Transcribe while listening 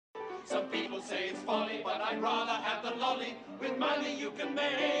Some people say it's folly, but I'd rather have the lolly. With money you can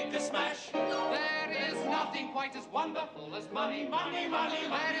make a smash. There is nothing quite as wonderful as money, money, money.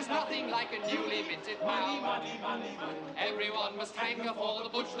 There is nothing like a newly minted pound. Money, money, money. Everyone must hanker for the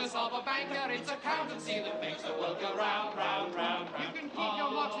butchness of a banker. It's accountancy that makes the world go round, round, round, round. You can keep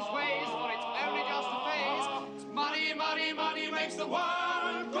your Marxist ways, for it's only just a phase. It's money, money, money makes the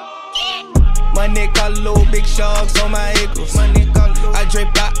world go. Money got low, big sharks on my ankles. I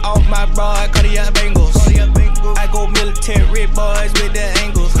drape out off my bra, Cardiac Bengals. I go military boys with the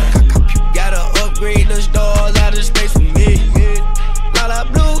angles. Gotta upgrade the stars out of space for me. Lot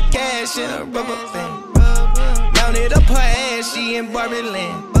of blue cash in a rubber band. Mounted up her ass, she in Barbie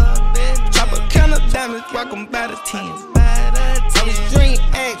land. Chop a count of diamonds, rock 'em by the tens. I was dream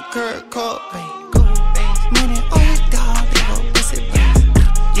at Kurt Cobain. Money on the dog, they gon' miss it.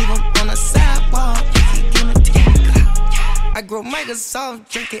 Leave 'em on the sidewalk, he getting a 10. I grow Microsoft,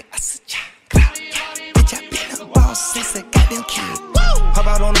 drinking, I said, bitch, I been a boss since a goddamn kid. Hop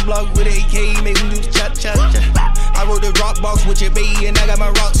out on the block with AK, make 'em do the cha-cha-cha. I wrote the rock box with your baby and I got my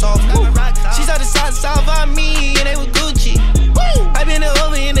rocks off. She saw the socks off on me and they was Gucci. I been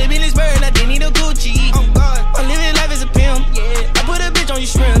over in the business bird, I didn't need no Gucci. I'm living life as a pimp, yeah. I put a bitch on you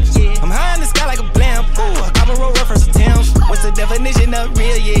shrimp, yeah. I'm high in the sky like a blimp. I cop a road reference attempts. What's the definition of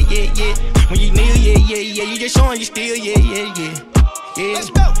real, yeah, yeah, yeah. When you kneel, yeah, yeah, yeah. You just showing you still, yeah, yeah, yeah. Yeah. Let's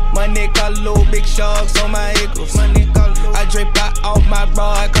go. Money got low, big sharks on my ankles. I drape out off my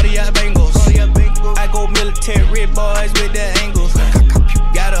bra, Cardiac Bengals. I go military boys with the angles.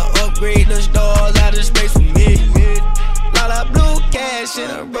 Gotta upgrade the stars out of space for me. Lot of blue cash in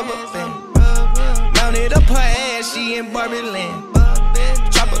a rubber band. Mounted up her ass, she in Barbie land.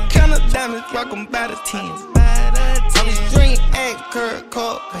 Chop a count of diamonds, rock 'em by the tens. I was dream at Kurt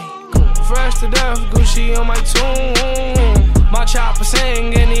Cobain. Fresh to death, Gucci on my tune. My chopper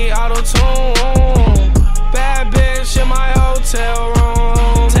sing in the auto-tune. Bad bitch in my hotel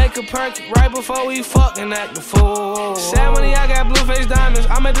room. Take a perk right before we fucking act the fool. Sad money, I got blue face diamonds.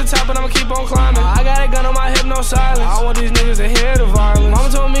 I'm at the top and I'ma keep on climbing. I got a gun on my hip, no silence. I want these niggas to hear the violence. Mama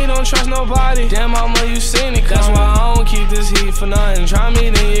told me don't trust nobody. Damn, mama, you seen it. That's why I don't keep this heat for nothing. Try me,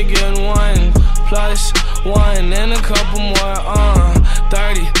 then you're getting 1+1 and a couple more.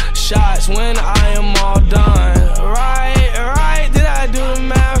 30 shots when I am all done. Right, did I do the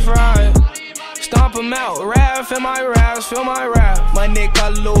math right? Stomp 'em out, rap in my raps, feel my rap. Money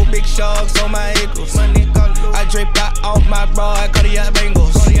got low, big sharks on my ankles. I drape out off my bra, Cardiac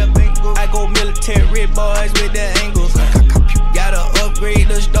Bengals. I go military boys with the angles. Gotta upgrade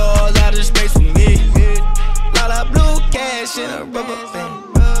the stars out of space for me. Lot of blue cash in a rubber band.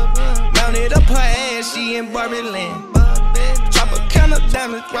 Mounted up her ass, she in Barbie land. Chop a count of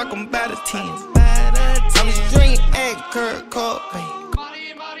diamonds, rock 'em by the tens. I was dream at Kurt Cobain.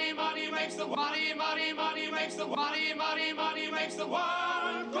 Money, money, money makes the money, money, money makes the money, money, money makes the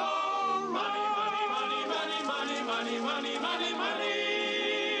world go. Money, money, money, money, money, money, money, money, money.